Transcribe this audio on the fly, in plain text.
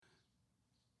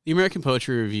The American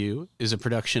Poetry Review is a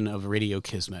production of Radio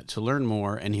Kismet. To learn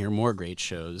more and hear more great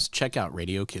shows, check out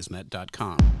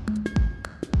radiokismet.com.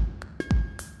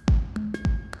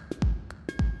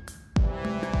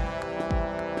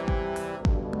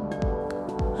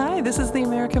 Hi, this is the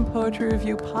American Poetry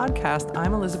Review podcast.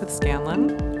 I'm Elizabeth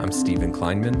Scanlon. I'm Stephen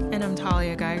Kleinman. And I'm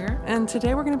Talia Geiger. And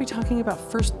today we're going to be talking about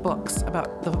first books,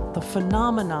 about the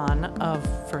phenomenon of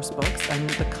first books and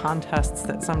the contests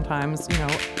that sometimes,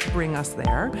 bring us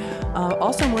there.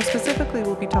 Also, more specifically,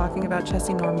 we'll be talking about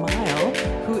Chessy Normile,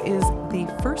 who is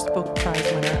the first book prize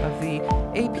winner of the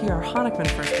APR Honickman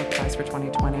First Book Prize for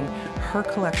 2020. Her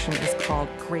collection is called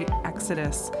Great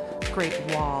Exodus, Great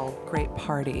Wall, Great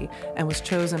Party, and was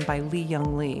chosen by Lee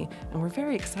Young Lee, and we're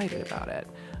very excited about it.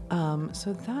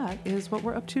 So that is what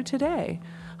we're up to today.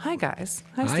 Hi, guys.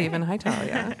 Hi, Stephen. Hi,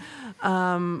 Talia.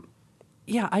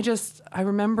 I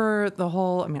remember the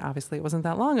whole, obviously it wasn't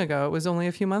that long ago. It was only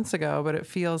a few months ago, but it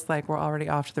feels like we're already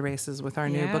off to the races with our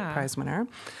new book prize winner.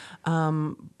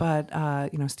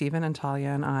 Stephen and Talia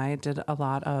and I did a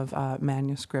lot of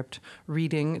manuscript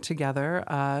reading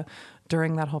together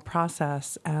during that whole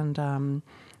process. And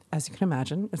as you can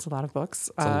imagine, it's a lot of books.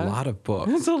 It's a lot of books.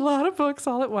 It's a lot of books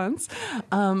all at once.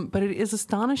 But it is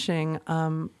astonishing,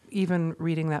 even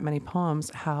reading that many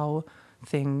poems, how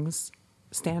things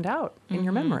stand out in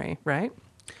your memory, right?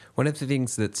 One of the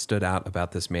things that stood out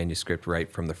about this manuscript right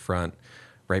from the front,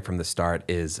 right from the start,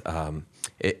 is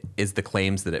the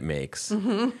claims that it makes.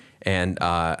 Mm-hmm. And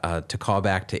to call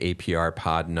back to APR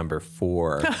pod number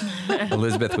 4,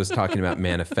 Elizabeth was talking about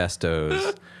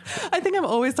manifestos. I think I'm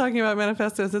always talking about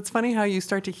manifestos. It's funny how you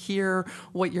start to hear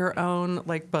what your own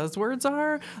buzzwords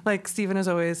are. Like Stephen has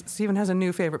a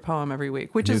new favorite poem every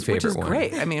week, which is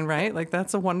great. Right?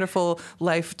 That's a wonderful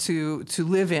life to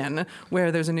live in,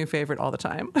 where there's a new favorite all the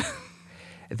time.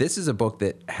 This is a book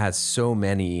that has so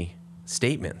many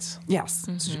statements. Yes.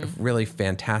 It's really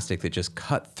fantastic that just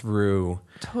cut through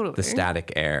the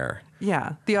static air.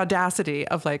 Yeah, the audacity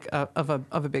of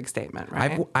a big statement,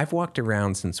 right? I've walked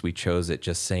around since we chose it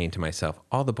just saying to myself,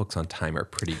 all the books on time are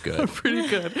pretty good. Pretty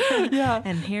good. Yeah.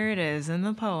 And here it is in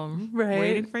the poem,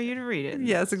 waiting for you to read it.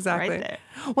 Yes, exactly. Right there.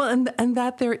 Well, and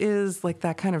that there is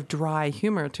that kind of dry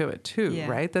humor to it too,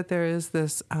 right? That there is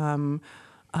this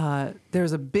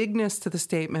there's a bigness to the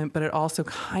statement, but it also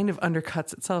kind of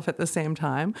undercuts itself at the same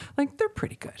time. They're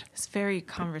pretty good. It's very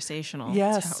conversational.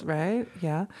 Yes, tone. right?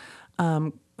 Yeah.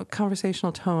 A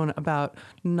conversational tone about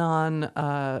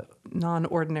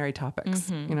non-ordinary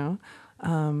topics,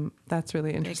 That's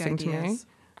really interesting to me.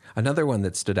 Another one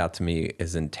that stood out to me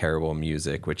is in Terrible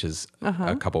Music, which is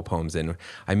a couple poems in.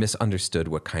 I misunderstood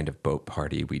what kind of boat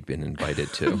party we'd been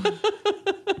invited to.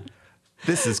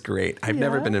 This is great. I've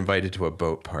never been invited to a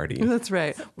boat party. That's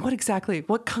right. What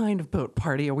kind of boat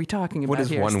party are we talking about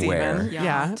here, What does one wear?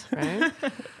 Yeah, right?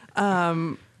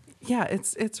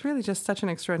 It's really just such an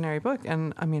extraordinary book.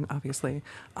 And obviously,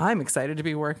 I'm excited to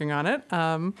be working on it.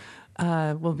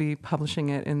 We'll be publishing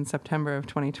it in September of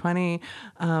 2020.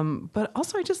 But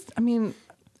also,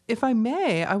 if I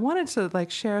may, I wanted to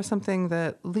share something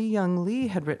that Lee Young Lee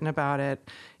had written about it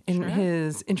in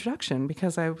his introduction,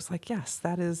 because I was like, yes,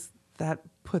 that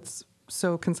puts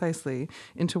so concisely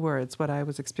into words what I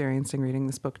was experiencing reading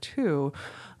this book too,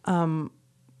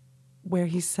 where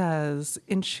he says,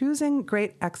 in choosing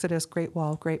Great Exodus, Great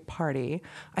Wall, Great Party,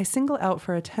 I single out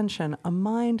for attention a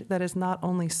mind that is not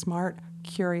only smart,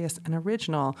 curious, and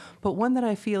original, but one that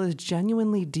I feel is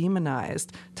genuinely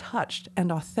demonized, touched,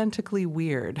 and authentically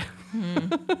weird.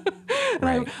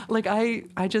 Right.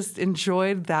 I just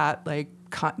enjoyed that,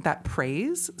 that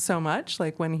praise so much,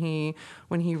 when he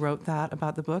wrote that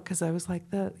about the book, because I was like,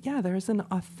 there's an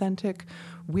authentic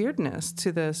weirdness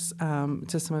to this,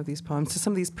 to some of these poems, to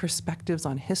some of these perspectives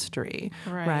on history,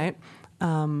 right?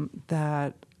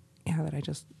 That I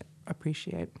just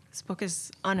appreciate. This book is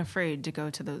unafraid to go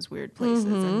to those weird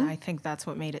places, and I think that's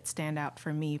what made it stand out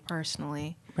for me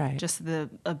personally. Right. Just the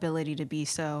ability to be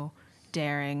so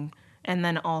daring. And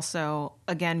then also,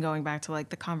 again, going back to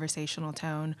the conversational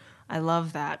tone, I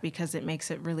love that because it makes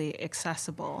it really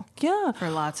accessible for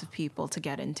lots of people to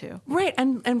get into. Right.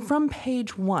 And from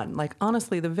page 1,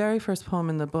 honestly, the very first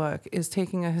poem in the book is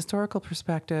taking a historical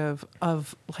perspective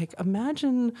of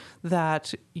imagine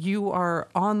that you are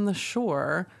on the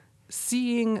shore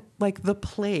seeing the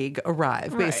plague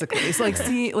arrive, basically.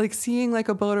 It's seeing a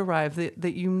boat arrive that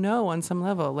on some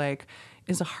level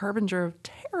is a harbinger of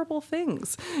terrible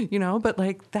things, but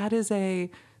that is a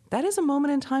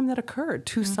moment in time that occurred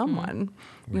to someone,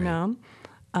 and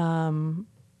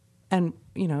in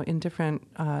different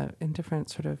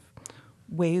sort of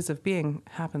ways of being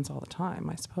happens all the time,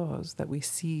 I suppose, that we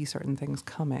see certain things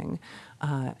coming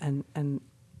and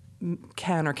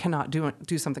can or cannot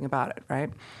do something about it, right?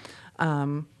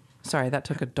 Sorry, that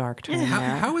took a dark turn there.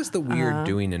 How is the weird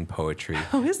doing in poetry?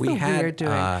 How is weird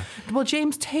doing? Well,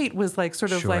 James Tate was like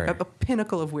sort of like a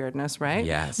pinnacle of weirdness, right?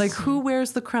 Yes. Like who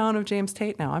wears the crown of James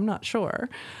Tate now? I'm not sure.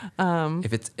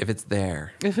 If it's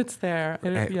there. If it's there.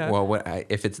 Yeah. Well,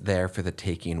 if it's there for the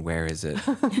taking, where is it?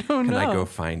 Can I go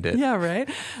find it? Yeah, right.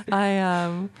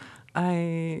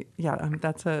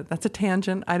 That's a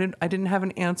tangent. I didn't have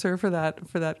an answer for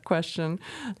that question.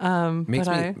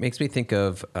 Makes me think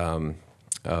of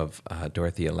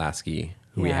Dorothea Lasky,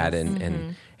 who we had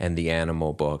in the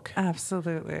Animal book.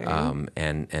 Absolutely.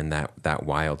 And that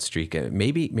wild streak.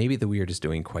 Maybe the weird is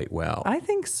doing quite well. I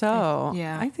think so.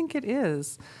 Yeah. I think it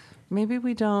is. Maybe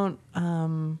we don't.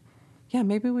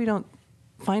 Maybe we don't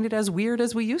find it as weird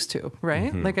as we used to,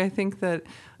 right? Like I think that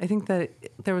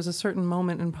there was a certain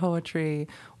moment in poetry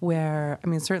where, I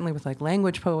mean, certainly with like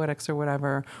language poetics or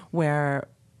whatever, where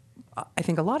I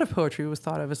think a lot of poetry was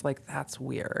thought of as like, that's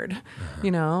weird,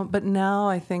 you know? But now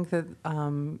I think that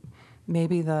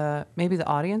maybe the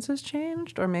audience has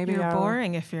changed, or maybe you're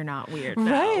boring if you're not weird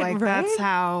now. Right. That's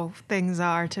how things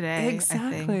are today.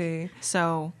 Exactly. I think.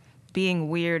 So being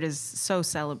weird is so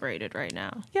celebrated right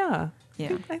now. Yeah.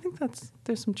 Yeah. I think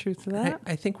there's some truth to that.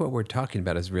 I think what we're talking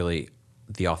about is really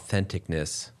the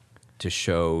authenticness to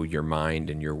show your mind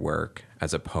and your work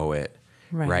as a poet,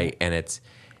 right? And it's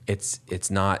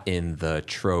not in the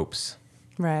tropes,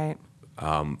 right?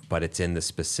 But it's in the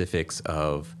specifics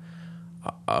of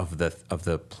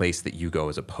the place that you go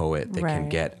as a poet that can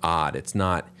get odd. It's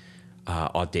not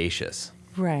audacious,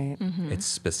 right? It's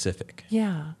specific.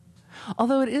 Yeah.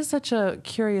 Although it is such a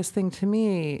curious thing to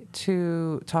me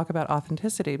to talk about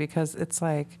authenticity, because it's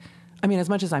like, I mean, as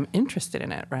much as I'm interested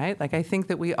in it, right? Like, I think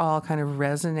that we all kind of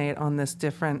resonate on this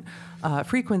different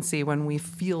frequency when we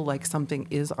feel like something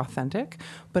is authentic,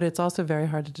 but it's also very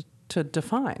hard to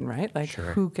define, right? Like,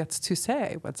 who gets to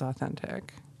say what's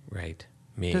authentic? Right.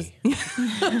 Me.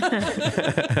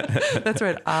 That's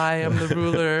right. I am the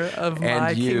ruler of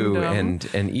my kingdom.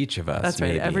 And each of us. That's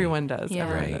right. Maybe. Everyone does. Yeah.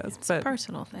 Everyone does. It's a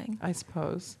personal thing, I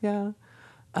suppose. Yeah.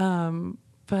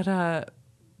 But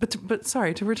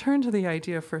sorry, to return to the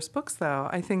idea of first books, though,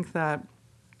 I think that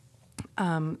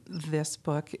this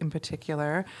book in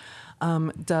particular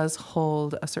does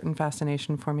hold a certain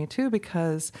fascination for me too,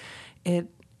 because it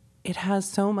has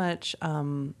so much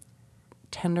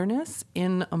tenderness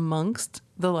in amongst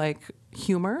the like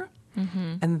humor,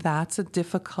 and that's a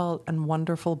difficult and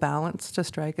wonderful balance to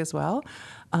strike as well.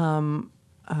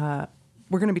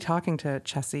 We're going to be talking to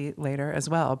Chessy later as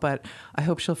well, but I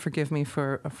hope she'll forgive me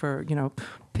for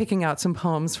picking out some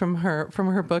poems from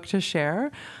her book to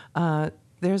share.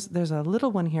 There's a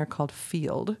little one here called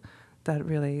Field that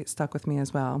really stuck with me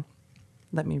as well.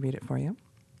 Let me read it for you.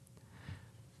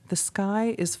 The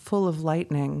sky is full of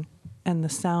lightning, and the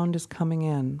sound is coming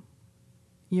in.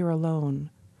 You're alone,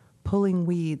 pulling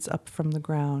weeds up from the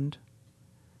ground.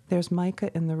 There's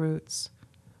mica in the roots,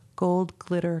 gold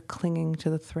glitter clinging to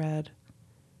the thread.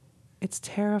 It's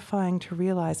terrifying to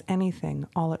realize anything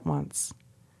all at once,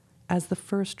 as the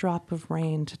first drop of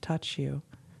rain to touch you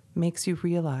makes you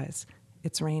realize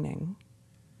it's raining.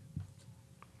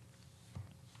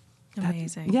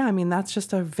 Amazing. I mean, that's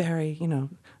just a very,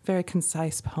 very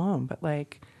concise poem, but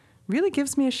like really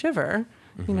gives me a shiver,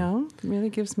 really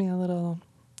gives me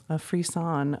a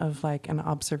frisson of like an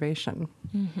observation,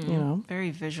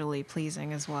 Very visually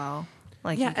pleasing as well.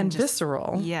 Like and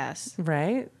visceral. Yes.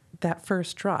 Right? That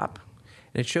first drop.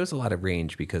 And it shows a lot of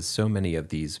range, because so many of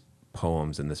these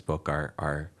poems in this book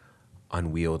are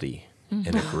unwieldy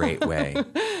in a great way.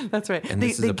 That's right. And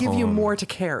they give you more to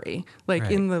carry, like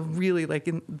Right. in the really like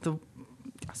in the.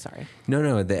 Sorry.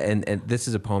 No. And this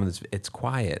is a poem it's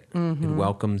quiet. It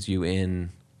welcomes you in.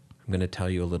 I'm going to tell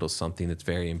you a little something that's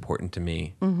very important to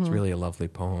me. It's really a lovely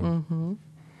poem.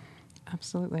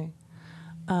 Absolutely.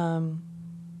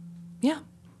 Yeah.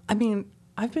 I mean,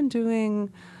 I've been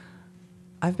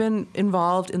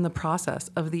involved in the process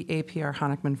of the APR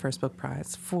Honickman First Book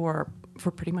Prize for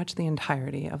pretty much the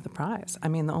entirety of the prize. I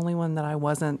mean, the only one that I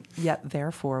wasn't yet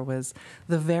there for was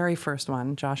the very first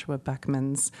one, Joshua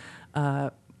Beckman's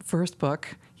first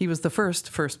book. He was the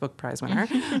first book prize winner.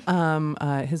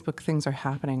 His book, Things Are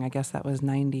Happening, I guess that was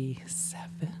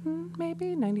 97,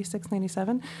 maybe, 96,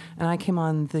 97. And I came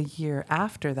on the year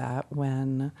after that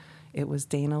when it was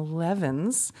Dana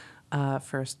Levin's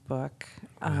first book.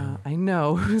 I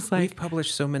know. It was like We've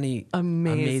published so many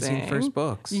amazing amazing first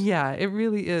books. Yeah, it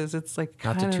really is. It's like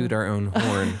Not to toot our own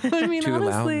horn I mean, too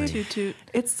honestly, loudly. Toot toot.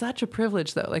 it's such a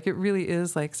privilege, though. Like, it really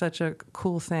is like such a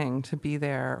cool thing to be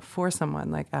there for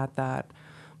someone like at that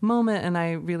moment. And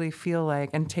I really feel like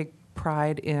and take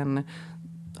pride in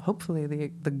hopefully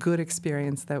the good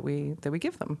experience that we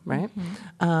give them, right?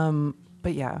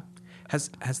 But yeah.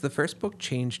 Has the first book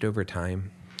changed over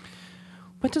time?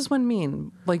 What does one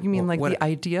mean? Like, you mean like the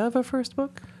idea of a first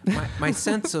book? My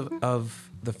sense of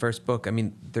the first book, I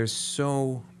mean, there's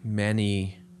so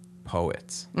many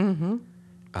poets. And,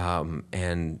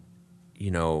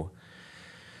 you know,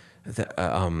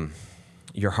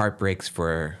 your heart breaks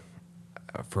for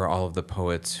all of the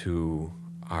poets who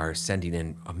are sending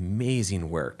in amazing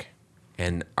work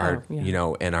and are, you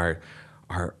know, and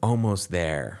are almost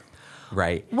there.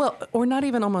 Right. Well, or not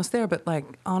even almost there, but like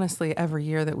honestly, every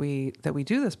year that we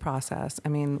do this process, I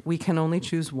mean, we can only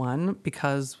choose one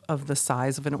because of the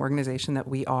size of an organization that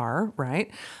we are, right?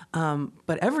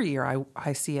 But every year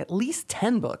I see at least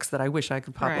 10 books that I wish I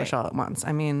could publish all at once.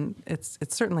 I mean, it's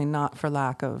certainly not for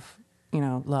lack of, you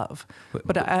know, love.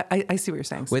 But I see what you're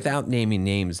saying. Without naming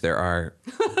names, there are,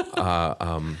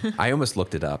 I almost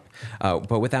looked it up,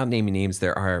 but without naming names,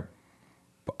 there are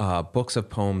books of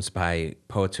poems by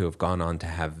poets who have gone on to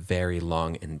have very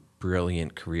long and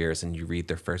brilliant careers, and you read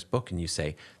their first book and you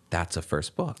say, that's a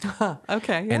first book.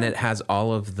 Okay. Yeah. And it has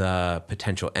all of the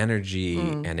potential energy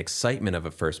and excitement of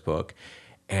a first book,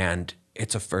 and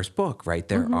it's a first book, right?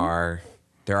 There are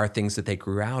things that they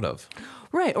grew out of.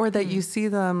 Right, or that you see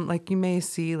them, like you may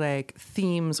see like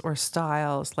themes or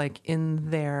styles like in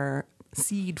their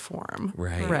seed form,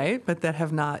 right, but that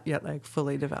have not yet like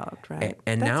fully developed, right?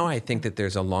 And now I think that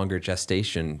there's a longer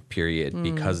gestation period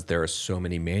because there are so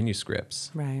many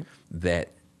manuscripts, right,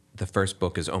 that the first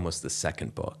book is almost the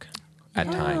second book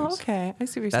at times. Oh, okay, I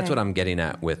see what you're saying. That's what I'm getting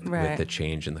at with the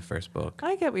change in the first book.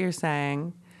 I get what you're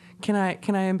saying. Can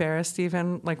I embarrass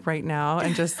Stephen like right now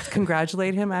and just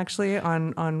congratulate him actually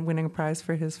on winning a prize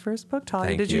for his first book? Talia,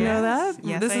 Thank did you. you know that?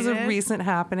 Yes, This I is did. a recent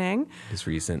happening. It's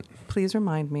recent. Please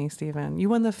remind me, Stephen. You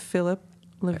won the Philip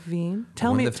Levine.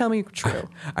 Tell me true.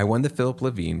 I won the Philip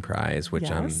Levine Prize, which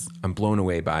Yes. I'm blown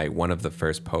away by. One of the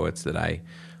first poets that I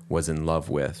was in love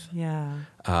with. Yeah.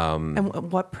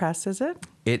 And what press is it?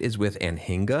 It is with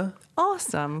Anhinga.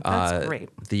 Awesome. That's great.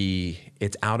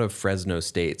 It's out of Fresno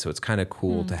State, so it's kind of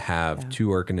cool to have two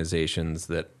organizations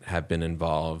that have been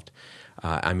involved.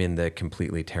 I'm in the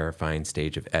completely terrifying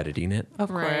stage of editing it,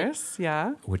 Of Right. course.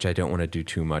 Yeah. which I don't want to do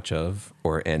too much of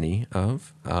or any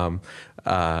of.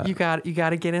 You got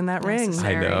to get in that ring.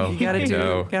 Necessary. I know. You got I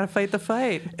know. to fight the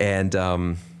fight. And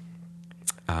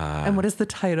And what is the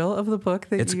title of the book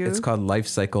that it's called Life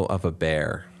Cycle of a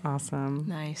Bear. Awesome.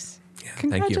 Nice.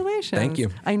 Congratulations. Thank you.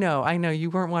 I know.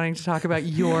 You weren't wanting to talk about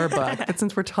your book, but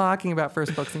since we're talking about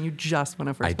first books and you just won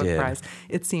a first book did. prize,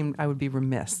 it seemed I would be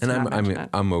remiss to And not mention it.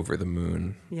 I'm over the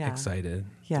moon, Yeah. excited,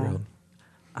 Yeah. thrilled.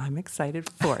 I'm excited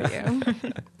for you.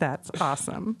 That's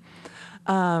awesome.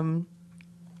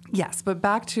 Yes, but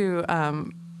back to the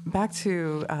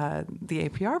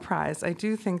APR prize. I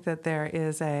do think that there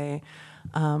is a.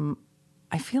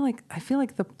 I feel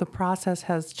like the process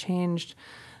has changed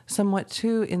somewhat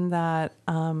too, in that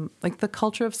like the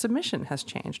culture of submission has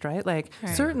changed, right? Like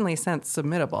certainly since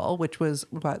Submittable, which was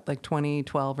what, like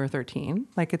 2012 or 13.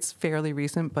 Like it's fairly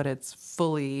recent, but it's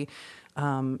fully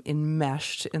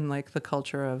enmeshed in like the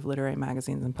culture of literary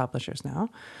magazines and publishers now.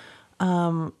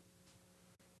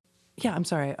 Yeah, I'm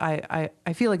sorry. I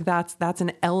feel like that's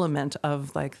an element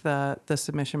of like the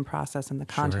submission process and the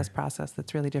contest process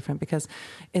that's really different, because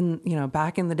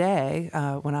back in the day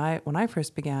when I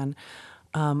first began,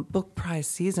 book prize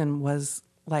season was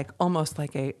like almost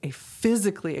like a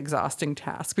physically exhausting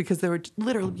task, because there would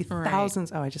literally be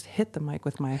thousands. Oh, I just hit the mic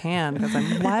with my hand because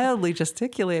I'm wildly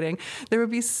gesticulating. There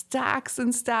would be stacks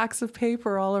and stacks of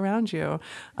paper all around you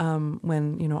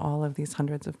when all of these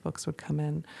hundreds of books would come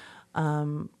in.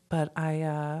 But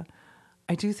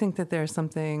I do think that there's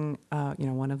something,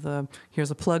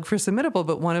 here's a plug for Submittable,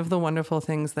 but one of the wonderful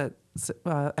things that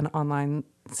an online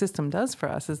system does for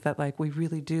us is that like we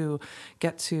really do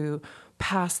get to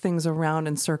pass things around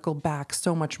and circle back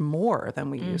so much more than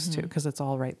we used to, because it's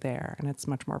all right there and it's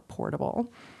much more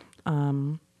portable.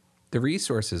 The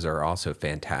resources are also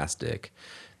fantastic.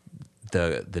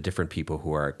 The different people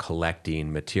who are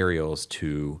collecting materials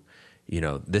to,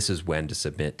 this is when to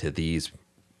submit to these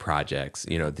projects,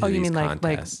 to you these mean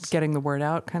contests. like getting the word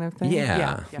out kind of thing?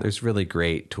 Yeah, there's really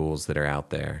great tools that are out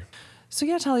there. So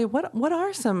yeah, Talia, what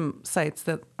are some sites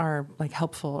that are like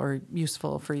helpful or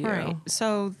useful for you? Right.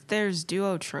 So there's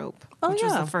Duotrope, which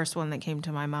was the first one that came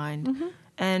to my mind.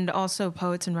 And also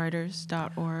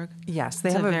poetsandwriters.org. Yes,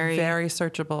 they have a very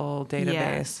searchable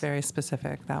database, very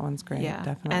specific. That one's great,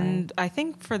 definitely. And I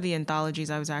think for the anthologies,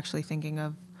 I was actually thinking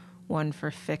of one for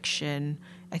fiction.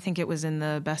 I think it was in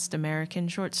the Best American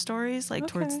Short Stories, like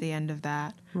towards the end of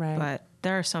that. Right. But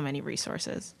there are so many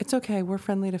resources. It's okay. We're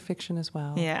friendly to fiction as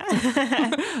well. Yeah.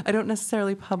 I don't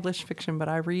necessarily publish fiction, but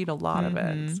I read a lot of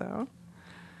it. So,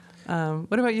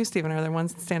 what about you, Stephen? Are there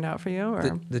ones that stand out for you?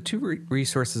 Or? The two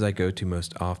resources I go to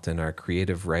most often are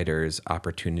Creative Writers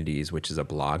Opportunities, which is a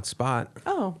blog spot.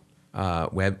 Oh.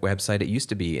 Website. It used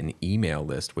to be an email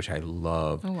list, which I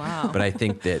love. Oh, wow. But I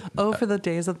think that... for the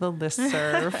days of the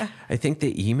listserv. I think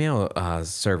the email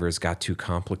servers got too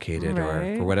complicated,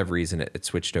 or for whatever reason, it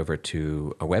switched over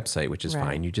to a website, which is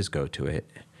fine. You just go to it.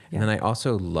 Yeah. And then I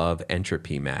also love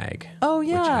Entropy Mag. Oh,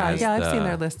 yeah. I've seen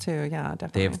their list too. Yeah,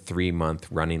 definitely. They have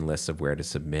 3-month running lists of where to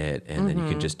submit, and then you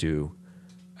can just do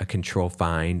a control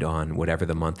find on whatever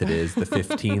the month it is, the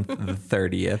 15th, the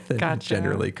 30th, and it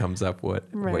generally comes up what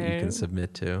you can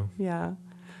submit to. Yeah.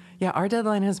 Yeah, our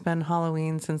deadline has been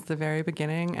Halloween since the very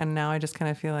beginning, and now I just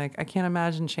kind of feel like I can't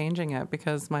imagine changing it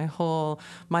because my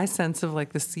sense of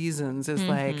like the seasons is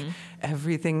like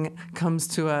everything comes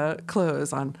to a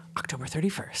close on October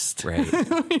 31st. Right.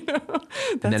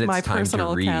 That's my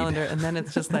personal calendar, and then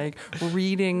it's just like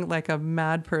reading like a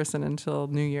mad person until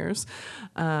New Year's.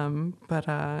 It's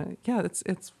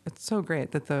so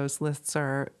great that those lists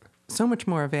are so much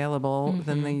more available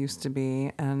than they used to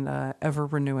be, and ever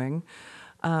renewing.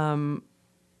 I'm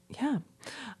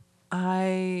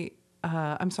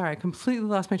sorry, I completely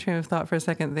lost my train of thought for a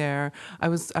second there. I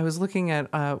was looking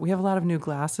at, we have a lot of new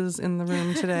glasses in the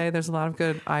room today. There's a lot of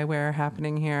good eyewear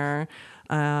happening here.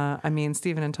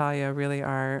 Stephen and Talia really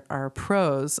are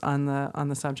pros on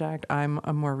the subject. I'm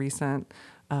a more recent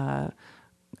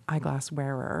eyeglass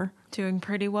wearer. Doing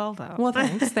pretty well, though. Well,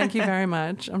 thanks. Thank you very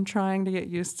much. I'm trying to get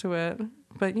used to it,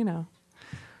 but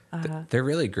they're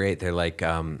really great. They're like,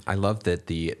 I love that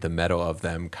the metal of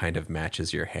them kind of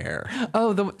matches your hair.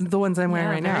 Oh, the ones I'm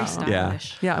wearing right now.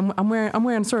 Stylish. Yeah. I'm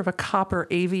wearing sort of a copper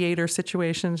aviator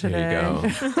situation today. There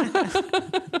you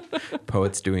go.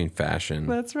 Poets doing fashion.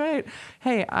 That's right.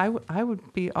 Hey, I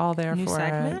would be all there New for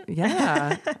segment? it.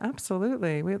 Yeah,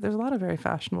 absolutely. There's a lot of very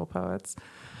fashionable poets.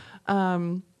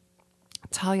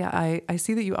 Talia, I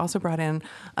see that you also brought in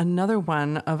another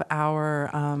one of our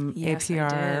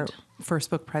APR First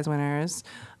Book Prize winners.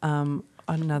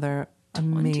 Another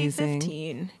amazing.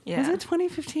 2015. Yeah. Was it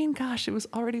 2015? Gosh, it was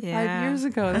already 5 years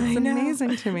ago. That's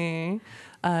amazing to me.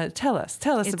 Tell us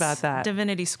about that.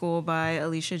 Divinity School by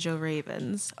Alicia Jo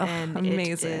Ravens. And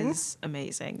amazing. It is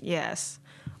amazing. Yes.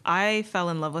 I fell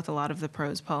in love with a lot of the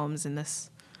prose poems in this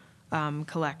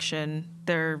collection.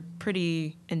 They're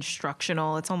pretty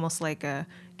instructional. It's almost like a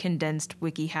condensed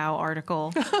WikiHow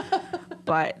article,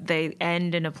 but they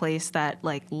end in a place that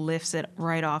like lifts it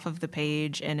right off of the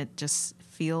page, and it just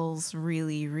feels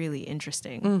really, really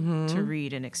interesting to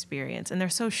read and experience. And they're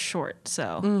so short,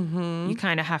 so you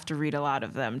kind of have to read a lot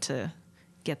of them to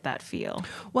get that feel.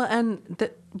 Well, and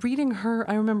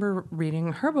I remember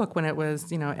reading her book when it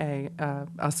was,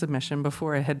 a submission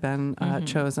before it had been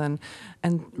chosen,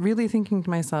 and really thinking to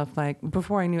myself, like,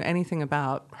 before I knew anything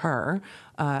about her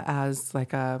as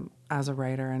a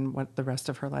writer and what the rest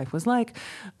of her life was like,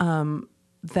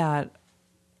 that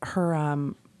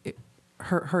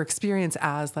her experience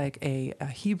as like a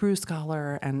Hebrew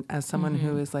scholar and as someone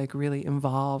who is like really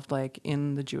involved like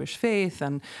in the Jewish faith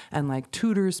and like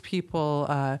tutors people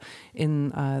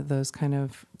in those kind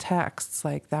of texts,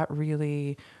 like that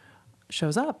really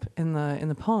shows up in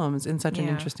the poems in such an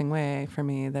interesting way for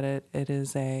me, that it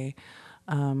is a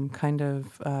kind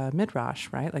of midrash,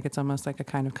 right? Like it's almost like a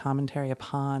kind of commentary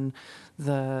upon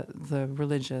the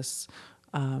religious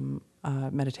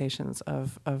meditations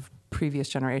of previous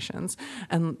generations,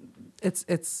 and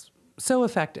it's so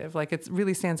effective. Like it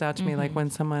really stands out to me, like when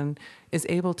someone is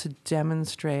able to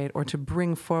demonstrate or to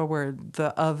bring forward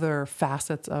the other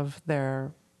facets of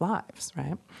their lives,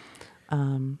 right?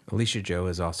 Alicia Jo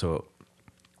is also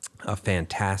a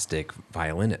fantastic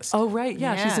violinist. Oh, right.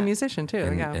 Yeah. She's a musician too.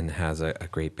 And has a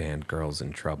great band, Girls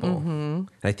in Trouble. And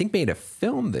I think made a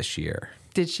film this year.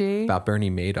 Did she? About Bernie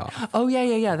Madoff. Oh,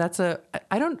 yeah. That's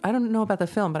I don't know about the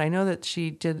film, but I know that she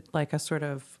did like a sort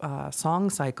of song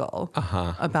cycle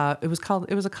about, it was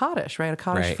a Kaddish, right? A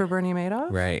Kaddish for Bernie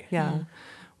Madoff? Right. Yeah.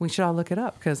 We should all look it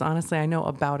up, because honestly, I know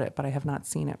about it, but I have not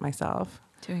seen it myself.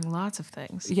 Doing lots of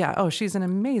things. Yeah. Oh, she's an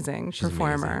amazing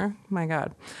performer. Amazing. My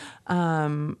God.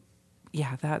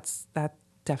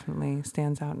 definitely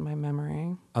stands out in my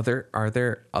memory. Are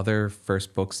there other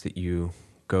first books that you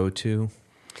go to?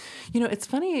 It's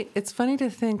funny. It's funny to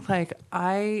think like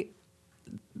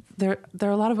there are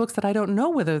a lot of books that I don't know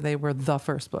whether they were the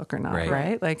first book or not.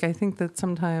 Right? Like I think that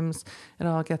sometimes it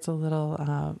all gets a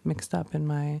little mixed up in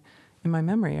my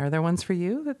memory. Are there ones for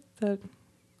you that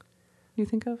you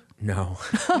think of? No.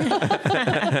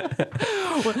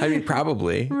 I mean,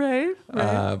 probably. Right.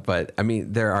 But I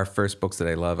mean, there are first books that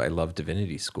I love. I love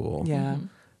Divinity School. Yeah.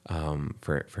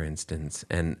 For instance,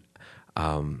 and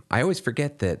I always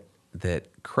forget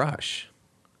that Crush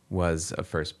was a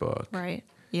first book. Right.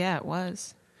 Yeah, it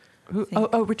was.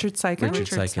 Richard Sykin. Richard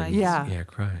Sykin. Yeah,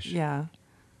 Crush. Yeah.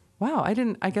 Wow,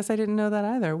 I guess I didn't know that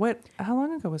either. How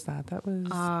long ago was that? That was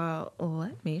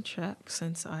let me check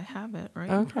since I have it right.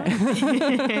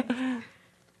 Okay.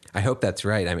 I hope that's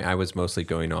right. I mean, I was mostly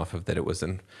going off of that it was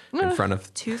in front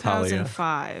of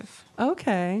 2005. Talia.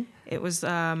 Okay. It was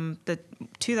the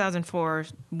 2004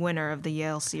 winner of the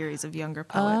Yale series of younger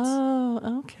poets.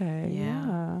 Oh, okay.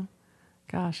 Yeah.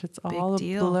 Gosh, it's all a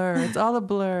blur. It's all a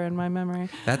blur in my memory.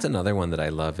 That's another one that I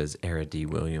love is Era D.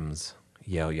 Williams,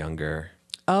 Yale Younger.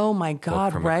 Oh my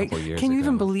God! Right? Can you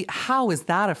even believe? How is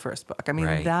that a first book? I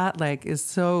mean, that is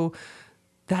so.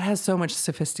 That has so much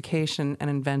sophistication and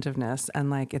inventiveness,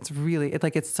 and it's really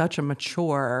it's such a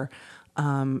mature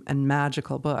and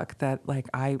magical book that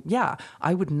I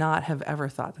would not have ever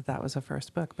thought that was a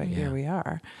first book, but here we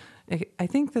are. I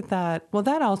think that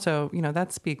also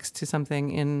that speaks to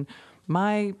something in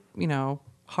my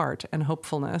heart and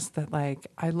hopefulness that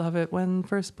I love it when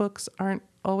first books aren't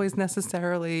always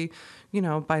necessarily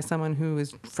by someone who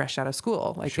is fresh out of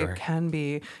school. It can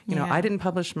be I didn't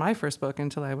publish my first book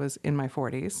until I was in my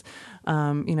 40s,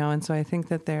 and so I think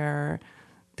that there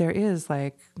is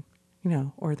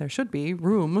or there should be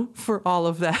room for all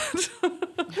of that.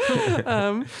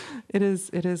 It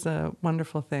is a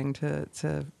wonderful thing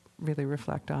to really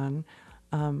reflect on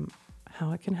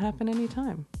how it can happen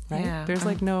anytime, right? Yeah. There's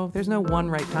no one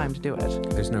right time to do it.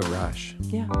 There's no rush.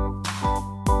 Yeah.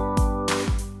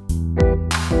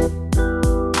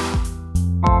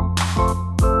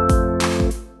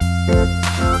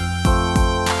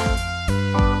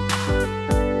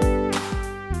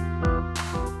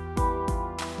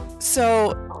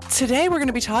 So today we're going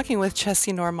to be talking with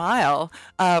Chessy Normile,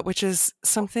 which is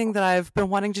something that I've been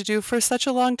wanting to do for such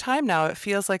a long time now. It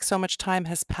feels like so much time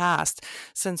has passed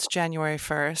since January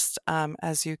 1st,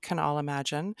 as you can all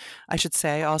imagine. I should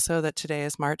say also that today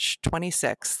is March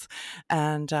 26th,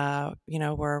 and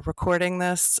we're recording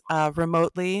this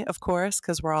remotely, of course,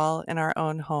 because we're all in our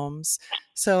own homes.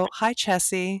 So, hi,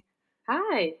 Chessy.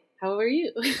 Hi. How are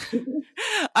you?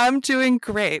 I'm doing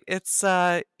great. It's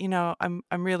I'm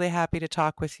really happy to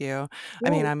talk with you. I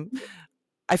mean,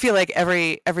 I feel like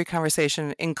every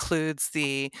conversation includes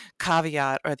the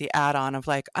caveat or the add-on of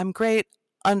I'm great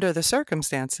under the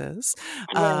circumstances.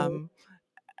 But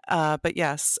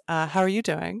yes, how are you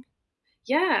doing?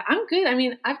 Yeah, I'm good. I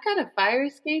mean, I've got a fire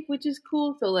escape, which is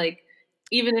cool. So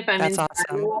even if I'm inside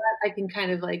a lot, I can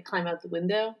kind of climb out the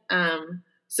window.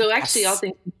 So actually, all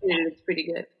things considered, it's pretty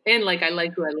good. And I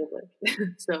like who I live with.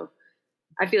 So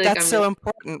I feel like that's so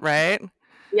important, right?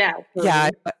 Yeah. Totally.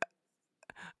 Yeah.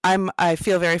 I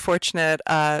feel very fortunate,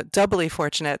 doubly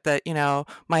fortunate that,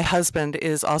 my husband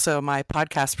is also my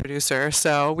podcast producer.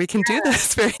 So we can do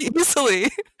this very easily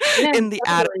in the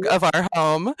attic of our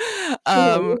home.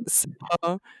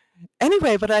 So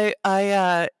anyway, but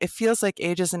it feels like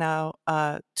ages now,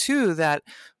 too, that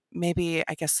maybe,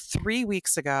 I guess, 3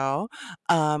 weeks ago,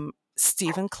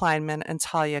 Stephen Kleinman and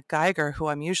Talia Geiger, who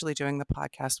I'm usually doing the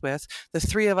podcast with, the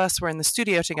three of us were in the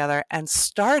studio together and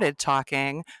started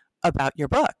talking about your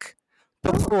book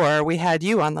before we had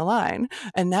you on the line.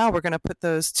 And now we're going to put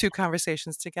those two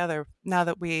conversations together now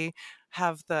that we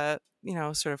have the,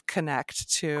 sort of connect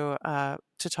to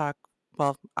talk.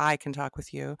 Well, I can talk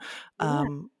with you.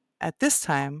 At this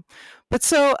time. But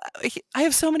so I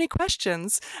have so many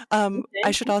questions. I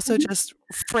should also just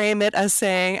frame it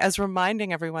as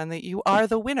reminding everyone that you are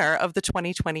the winner of the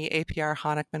 2020 APR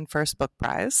Honickman First Book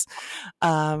Prize.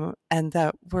 And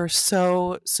that we're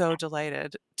so, so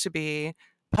delighted to be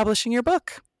publishing your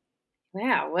book.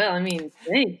 Yeah, well, I mean,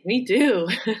 thanks. Me too.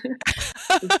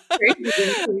 It's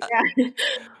crazy. Yeah.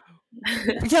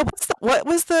 Yeah, what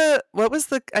was the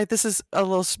this is a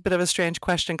little bit of a strange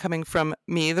question coming from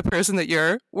me, the person that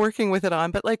you're working with it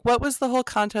on, but what was the whole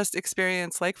contest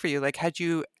experience like for you? Had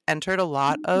you entered a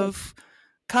lot of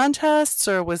contests,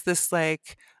 or was this a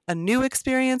new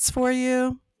experience for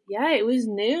you? Yeah, it was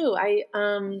new.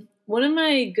 One of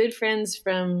my good friends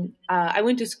from I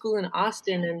went to school in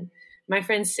Austin, and my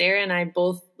friend Sarah and I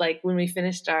both, like, when we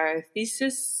finished our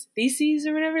theses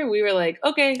or whatever, we were like,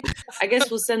 okay, I guess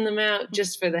we'll send them out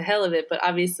just for the hell of it, but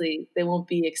obviously they won't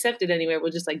be accepted anywhere.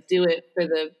 We'll just like do it for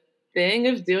the thing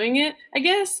of doing it, I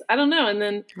guess. I don't know. And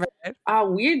then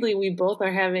weirdly, we both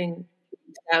are having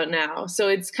out now, so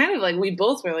it's kind of like we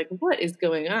both were like, what is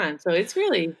going on? So it's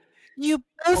really, you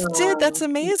both did. That's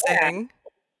amazing.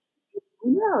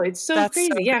 no, it's so That's crazy.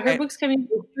 so Yeah, her great. book's coming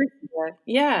first.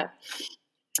 Yeah.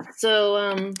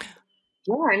 So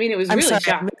yeah, I mean, it was really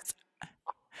shocking.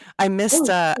 I missed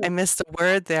a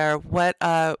word there.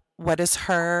 What is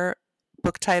her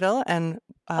book title, and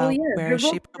where is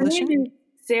she publishing? Her name is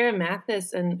Sarah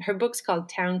Mathis, and her book's called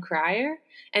Town Crier,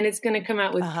 and it's going to come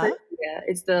out with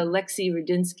it's the Lexi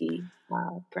Rudinsky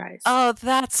prize. Oh,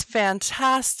 that's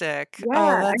fantastic. Yeah,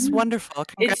 oh, that's wonderful.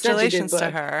 Congratulations to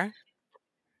her.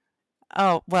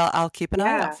 Oh, well, I'll keep an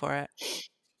eye out for it.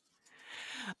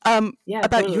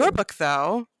 About your book,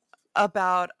 though,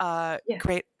 about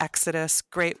Great Exodus,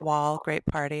 Great Wall, Great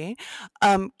Party.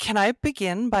 Can I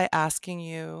begin by asking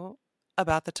you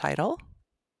about the title?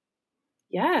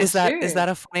 Yeah, is that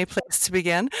a funny place to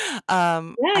begin?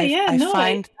 I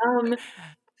find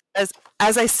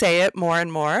as I say it more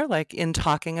and more, like in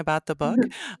talking about the book,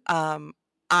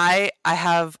 I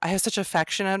have such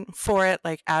affection for it,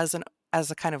 like as a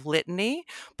kind of litany,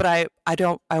 but I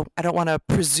don't want to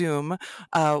presume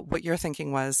what your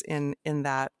thinking was in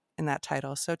that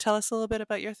title. So tell us a little bit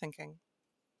about your thinking.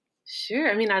 Sure.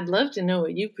 I mean, I'd love to know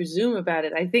what you presume about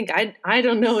it. I think I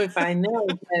don't know if I know,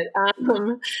 but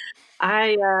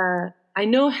I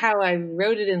know how I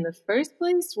wrote it in the first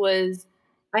place was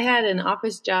I had an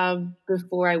office job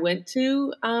before I went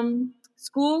to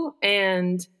school,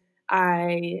 and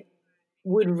I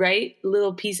would write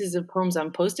little pieces of poems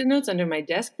on Post-it notes under my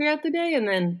desk throughout the day, and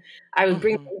then I would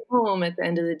bring them home at the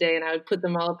end of the day, and I would put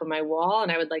them all up on my wall,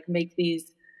 and I would like make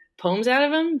these poems out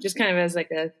of them, just kind of as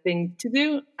like a thing to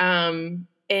do.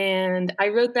 And I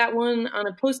wrote that one on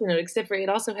a Post-it note, except for it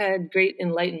also had Great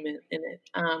Enlightenment in it.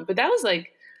 But that was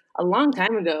like a long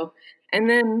time ago. And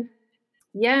then,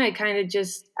 yeah, I kind of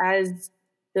just, as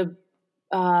the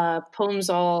poems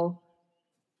all,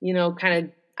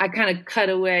 I kind of cut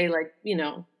away like,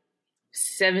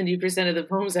 70% of the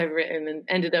poems I've written and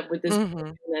ended up with this book,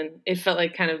 and then it felt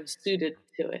like kind of suited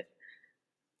to it.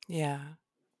 Yeah.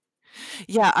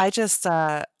 Yeah, I just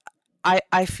I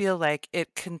feel like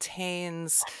it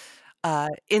contains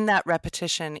in that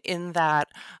repetition, in that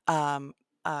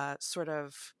sort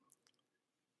of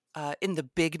in the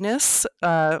bigness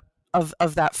of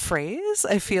that phrase,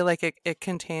 I feel like it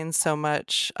contains so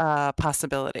much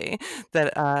possibility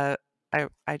that it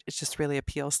just really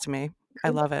appeals to me. I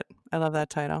love it. I love that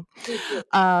title.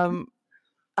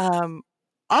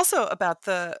 Also about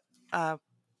the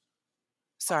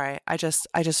sorry, I just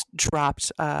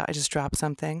dropped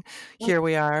something. Here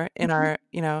we are in our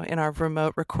in our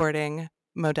remote recording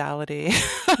modality.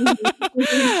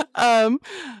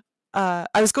 I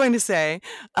was going to say,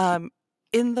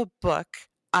 in the book,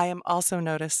 I am also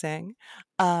noticing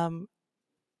that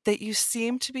you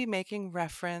seem to be making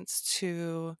reference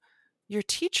to your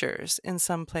teachers in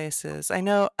some places. I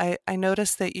know I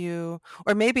noticed that you,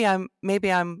 or maybe I'm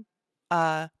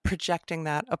projecting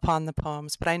that upon the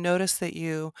poems, but I noticed that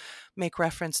you make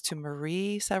reference to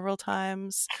Marie several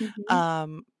times.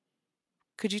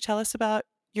 Could you tell us about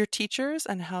your teachers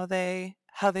and how they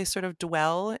sort of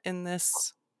dwell in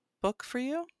this book for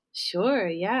you? Sure.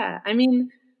 Yeah. I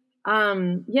mean,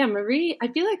 yeah, Marie, I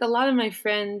feel like a lot of my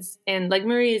friends, and like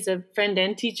Marie is a friend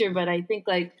and teacher, but I think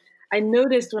like I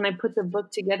noticed when I put the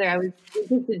book together, I was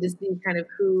interested to see kind of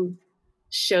who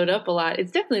showed up a lot.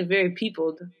 It's definitely very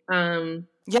peopled.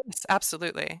 Yes,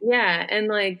 absolutely. Yeah. And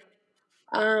like,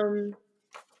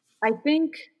 I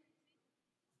think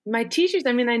my teachers,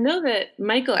 I mean, I know that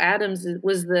Michael Adams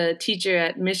was the teacher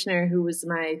at Michener who was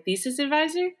my thesis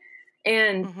advisor.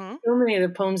 And so many of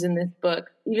the poems in this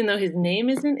book, even though his name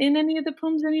isn't in any of the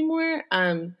poems anymore,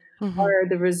 are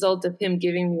the result of him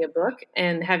giving me a book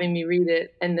and having me read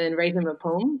it and then write him a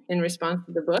poem in response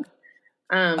to the book.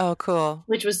 Oh, cool.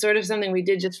 Which was sort of something we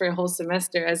did just for a whole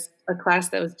semester as a class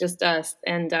that was just us.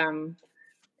 And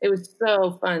it was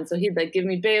so fun. So he'd like give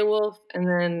me Beowulf, and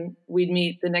then we'd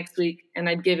meet the next week and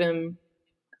I'd give him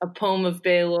a poem of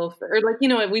Beowulf, or like,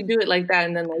 we'd do it like that.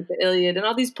 And then like the Iliad and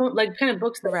all these like kind of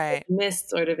books that I missed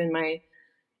sort of in my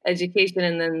education.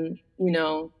 And then,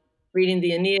 reading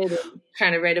the Aeneid and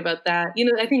trying to write about that.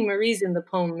 I think Marie's in the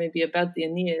poem maybe about the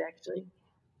Aeneid actually.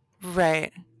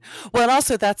 Right. Well, and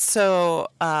also that's so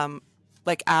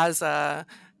like as a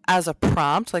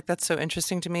prompt, like that's so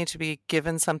interesting to me to be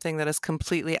given something that is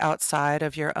completely outside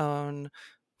of your own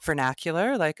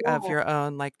vernacular, like of your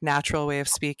own like natural way of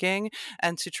speaking,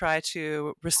 and to try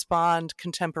to respond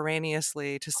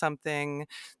contemporaneously to something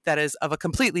that is of a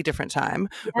completely different time,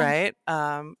 right?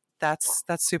 That's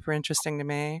super interesting to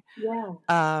me.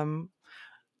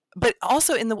 But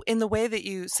also in the way that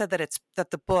you said that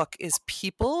that the book is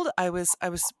peopled, I was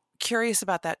curious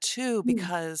about that too,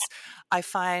 because I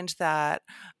find that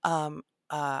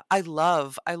I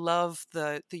love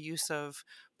the use of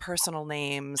personal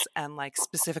names and like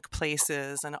specific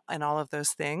places and all of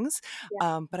those things.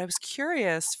 But I was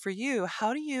curious for you,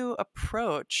 how do you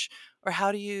approach, or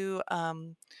how do you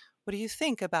what do you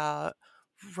think about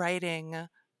writing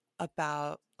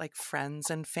about like friends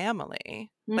and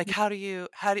family? Like how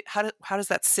does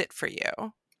that sit for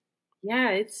you? Yeah,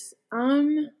 it's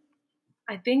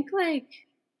I think like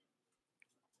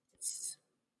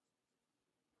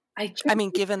I try I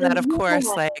mean, given that of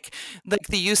course like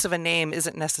the use of a name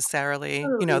isn't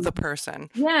necessarily, totally. the person,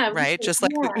 Yeah, right? right, Just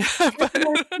like yeah. I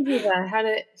was thinking about how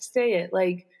to say it,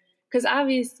 like, because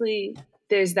obviously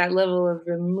there's that level of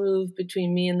remove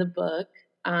between me and the book,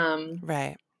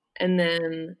 right. and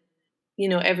then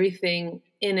everything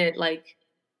in it, like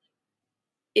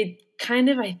it kind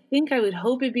of, I think I would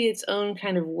hope it'd be its own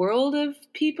kind of world of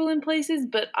people and places,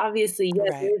 but obviously, yeah,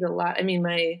 Right. there is a lot. I mean,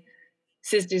 my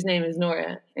sister's name is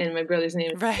Nora and my brother's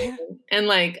name is Right. Nathan. And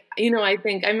like, I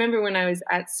think I remember when I was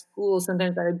at school,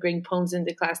 sometimes I would bring poems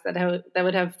into class that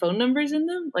would have phone numbers in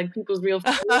them, like people's real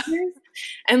phone numbers.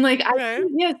 And like, Right.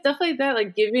 yeah, stuff like that,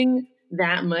 like giving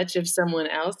that much of someone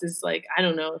else is like, I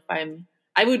don't know if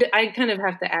I kind of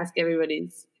have to ask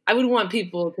I would want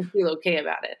people to feel okay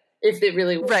about it if it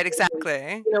really was. Right,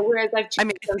 exactly. Whereas I've I changed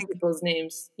mean, I some think people's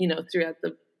names, throughout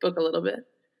the book a little bit.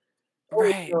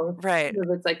 right, right. Some of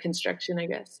it's like construction, I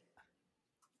guess.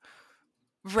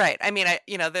 Right. I mean,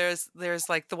 there's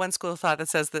like the one school of thought that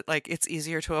says that like it's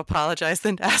easier to apologize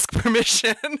than to ask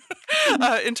permission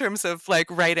in terms of like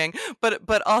writing. But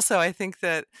also I think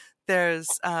that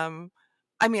there's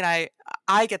I mean,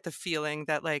 I get the feeling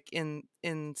that like in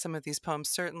some of these poems,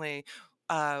 certainly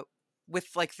uh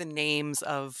with like the names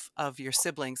of your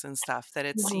siblings and stuff, that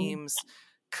it seems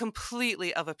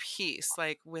completely of a piece,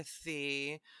 like with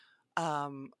the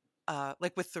um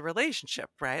like with the relationship,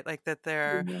 right? Like that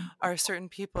there are certain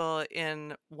people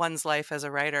in one's life as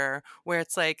a writer where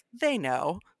it's like they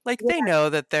know, like Yeah, they know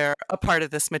that they're a part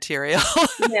of this material.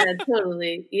 yeah,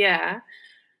 totally. Yeah.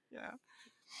 Yeah.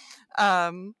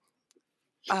 Um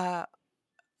uh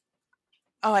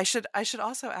oh, I should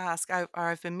also ask,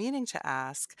 I've been meaning to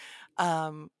ask,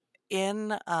 um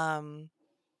in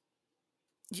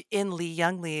in Lee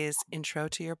Young Lee's intro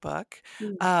to your book,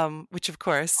 Mm. which of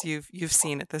course you've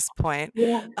seen at this point,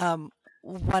 Yeah. um,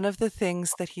 one of the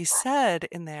things that he said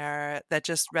in there that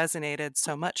just resonated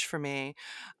so much for me,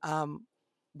 um,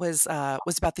 was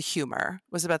about the humor.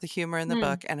 Was about the humor in the Mm.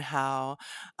 book, and how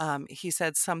he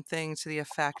said something to the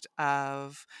effect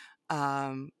of,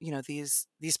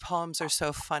 these poems are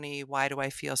so funny. Why do I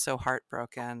feel so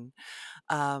heartbroken?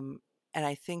 Um, and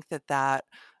I think that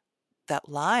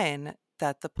line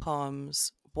that the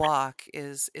poems walk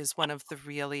is one of the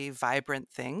really vibrant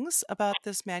things about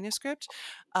this manuscript.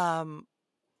 Um,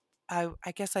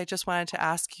 I guess I just wanted to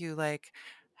ask you, like,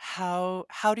 how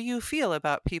do you feel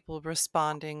about people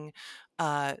responding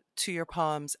to your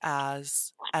poems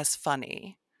as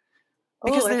funny? Oh,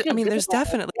 Because I feel I mean, good there's about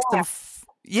it. definitely some,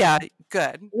 yeah,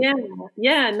 good, Yeah.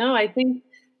 Yeah. No, I think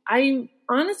I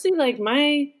honestly like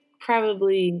my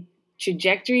probably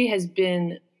trajectory has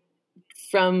been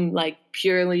from like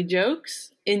purely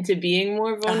jokes into being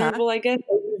more uh huh, vulnerable, I guess,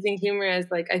 like using humor as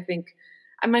like, I think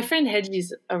my friend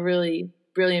Hedgie's a really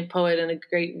brilliant poet and a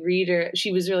great reader.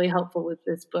 She was really helpful with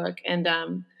this book. And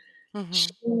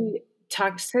hmm, she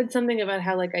said something about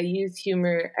how like I use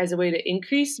humor as a way to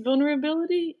increase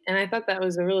vulnerability, and I thought that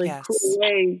was a really cool yes,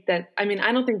 way. That I mean,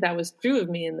 I don't think that was true of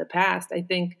me in the past. I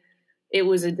think it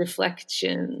was a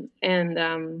deflection,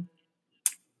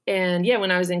 and yeah,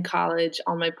 when I was in college,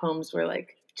 all my poems were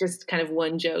like just kind of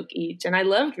one joke each, and I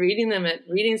loved reading them at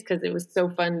readings because it was so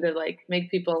fun to like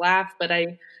make people laugh. But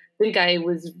I think I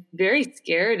was very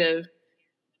scared of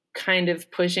kind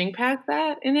of pushing past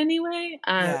that in any way.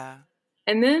 yeah,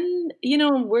 And then,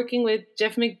 working with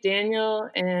Jeff McDaniel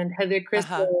and Heather uh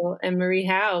huh, Crystal and Marie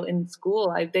Howe in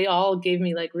school, they all gave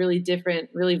me like really different,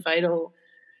 really vital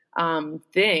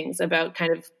things about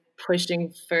kind of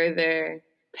pushing further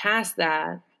past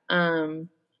that.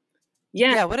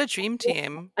 Yeah, yeah. What a dream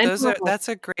team! I know. That's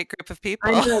a great group of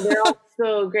I people. know. They're all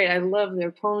so great. I love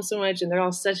their poems so much, and they're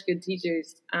all such good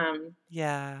teachers.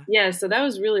 Yeah. Yeah, so that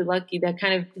was really lucky to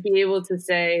kind of be able to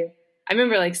say, I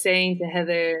remember like saying to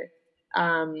Heather,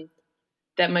 um,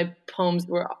 that my poems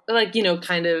were like, you know,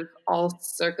 kind of all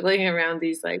circling around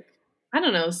these, like, I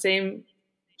don't know, same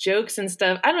jokes and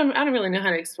stuff. I don't really know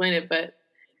how to explain it, but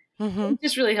it's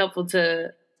just really helpful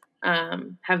to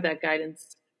have that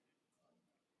guidance.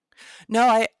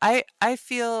 No, I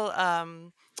feel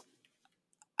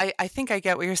I think I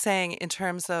get what you're saying in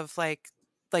terms of like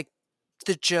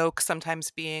the joke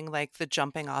sometimes being like the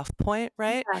jumping off point,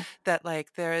 right? Yeah. That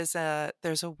like there's a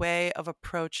way of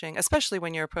approaching, especially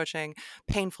when you're approaching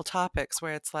painful topics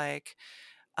where it's like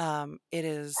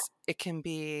it can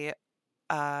be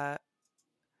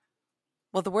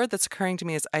well, the word that's occurring to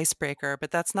me is icebreaker,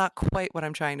 but that's not quite what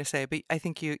I'm trying to say. But I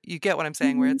think you get what I'm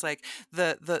saying, where Mm-hmm. it's like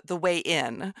the way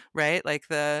in, right? Like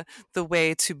the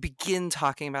way to begin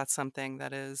talking about something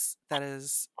that is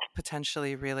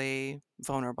potentially really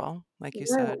vulnerable, like you Right.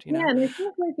 said, you Yeah, know. and I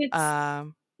think like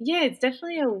Um, it's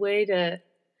definitely a way to,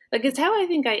 like, it's how I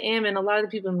think I am, and a lot of the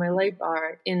people in my life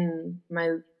are in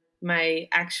my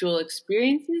actual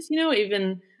experiences. You know,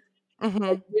 even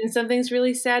like, mhm. when something's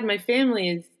really sad, my family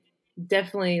is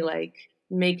definitely like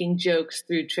making jokes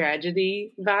through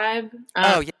tragedy vibe.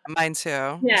 Oh yeah, mine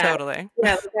too. Yeah, Totally.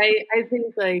 yeah. Like I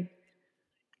think like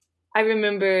I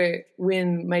remember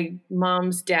when my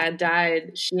mom's dad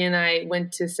died, she and I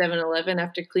went to 7-Eleven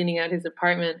after cleaning out his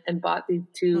apartment and bought these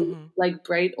two hmm like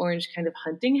bright orange kind of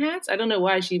hunting hats. I don't know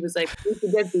why she was like, we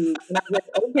should get these. And I was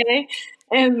like, okay.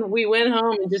 And we went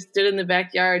home and just stood in the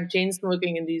backyard, chain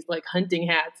smoking in these like hunting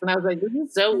hats. And I was like, this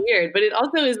is so weird. But it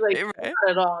also is like Right.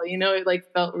 not at all, you know, it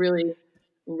like felt really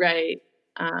right.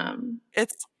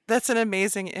 That's an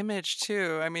amazing image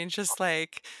too. I mean, just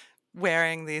like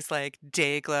wearing these like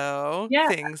day glow Yeah.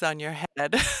 things on your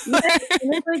head. Yeah,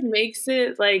 and it like makes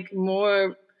it like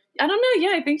more, I don't know,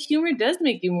 yeah, I think humor does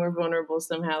make you more vulnerable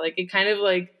somehow. Like it kind of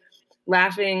like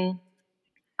laughing,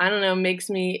 I don't know, makes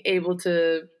me able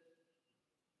to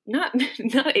not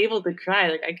not able to cry.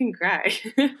 Like I can cry.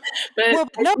 But Well,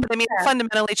 I no, think, but I mean, it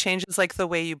fundamentally changes like the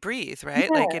way you breathe, right?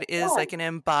 yeah, Like it is yeah, like an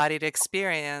embodied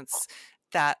experience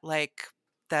that like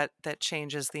that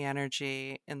changes the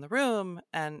energy in the room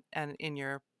and in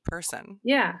your person.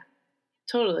 yeah,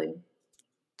 totally.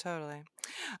 Totally.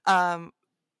 Um,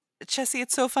 Chessy,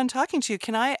 it's so fun talking to you.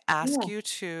 Can I ask Yeah. you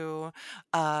to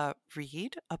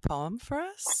read a poem for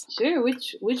us? Sure.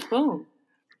 Which poem?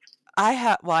 I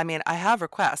have, well, I mean, I have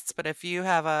requests, but if you Oh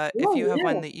have one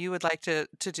yeah. that you would like to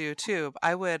do too,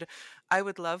 I would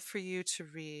love for you to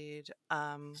read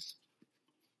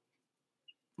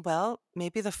well,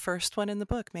 maybe the first one in the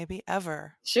book, maybe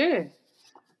ever. Sure.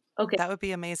 Okay. That would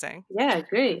be amazing. Yeah,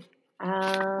 great.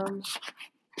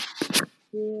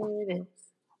 Here it is.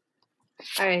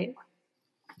 All right.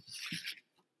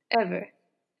 Ever.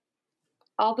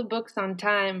 All the books on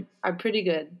time are pretty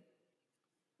good.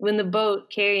 When the boat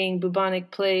carrying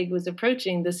bubonic plague was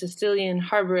approaching the Sicilian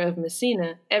harbor of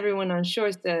Messina, everyone on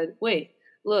shore said, "Wait,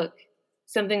 look,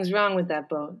 something's wrong with that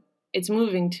boat. It's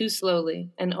moving too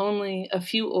slowly, and only a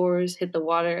few oars hit the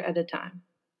water at a time."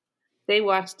 They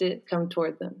watched it come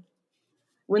toward them.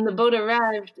 When the boat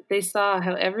arrived, they saw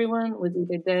how everyone was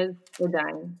either dead or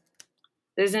dying.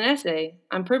 There's an essay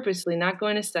I'm purposely not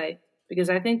going to cite because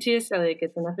I think T.S. Eliot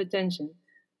gets enough attention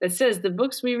that says the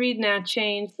books we read now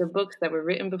change the books that were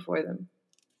written before them.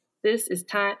 This is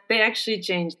time. They actually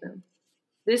changed them.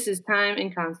 This is time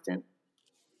inconstant.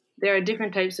 There are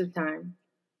different types of time: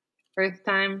 earth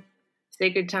time,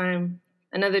 sacred time,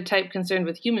 another type concerned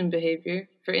with human behavior,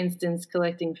 for instance,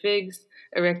 collecting figs,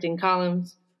 erecting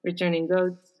columns, returning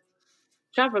goats,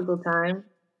 tropical time,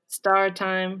 star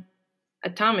time,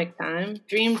 atomic time,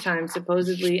 dream time,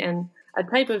 supposedly, and a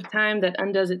type of time that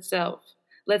undoes itself.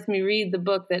 Lets me read the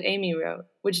book that Amy wrote,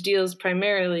 which deals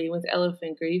primarily with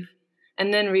elephant grief,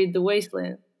 and then read The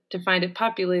Wasteland to find it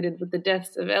populated with the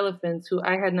deaths of elephants who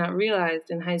I had not realized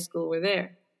in high school were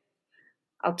there.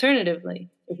 Alternatively,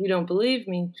 if you don't believe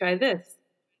me, try this.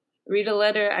 Read a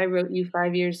letter I wrote you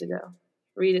 5 years ago.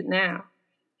 Read it now.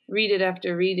 Read it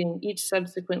after reading each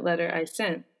subsequent letter I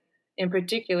sent, in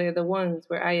particular the ones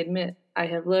where I admit I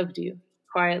have loved you,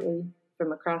 quietly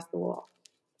from across the wall.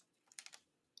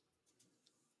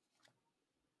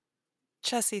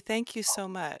 Chessy, thank you so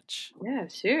much. Yeah,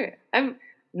 sure. I've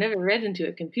never read into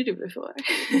a computer before.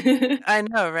 I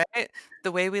know, right?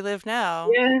 The way we live now,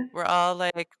 Yeah, we're all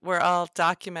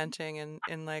documenting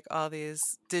in like all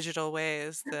these digital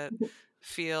ways that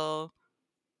feel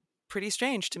pretty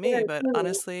strange to yeah, me, but totally.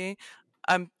 honestly,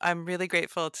 I'm really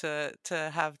grateful to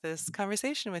have this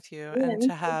conversation with you Yeah, and me to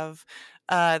too. have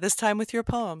this time with your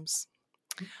poems.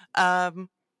 Um,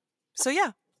 so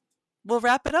yeah, we'll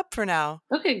wrap it up for now.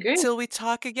 Okay, great. Till we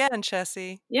talk again,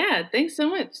 Chessy. Yeah, thanks so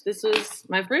much. This was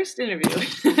my first interview.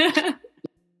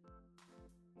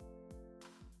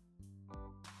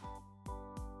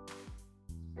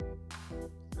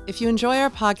 If you enjoy our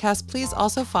podcast, please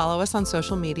also follow us on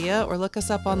social media or look us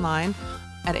up online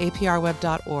at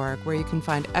aprweb.org, where you can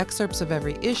find excerpts of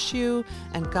every issue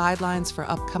and guidelines for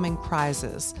upcoming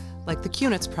prizes, like the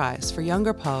Kunitz Prize for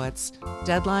Younger Poets,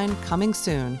 deadline coming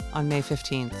soon on May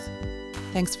 15th.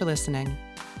 Thanks for listening.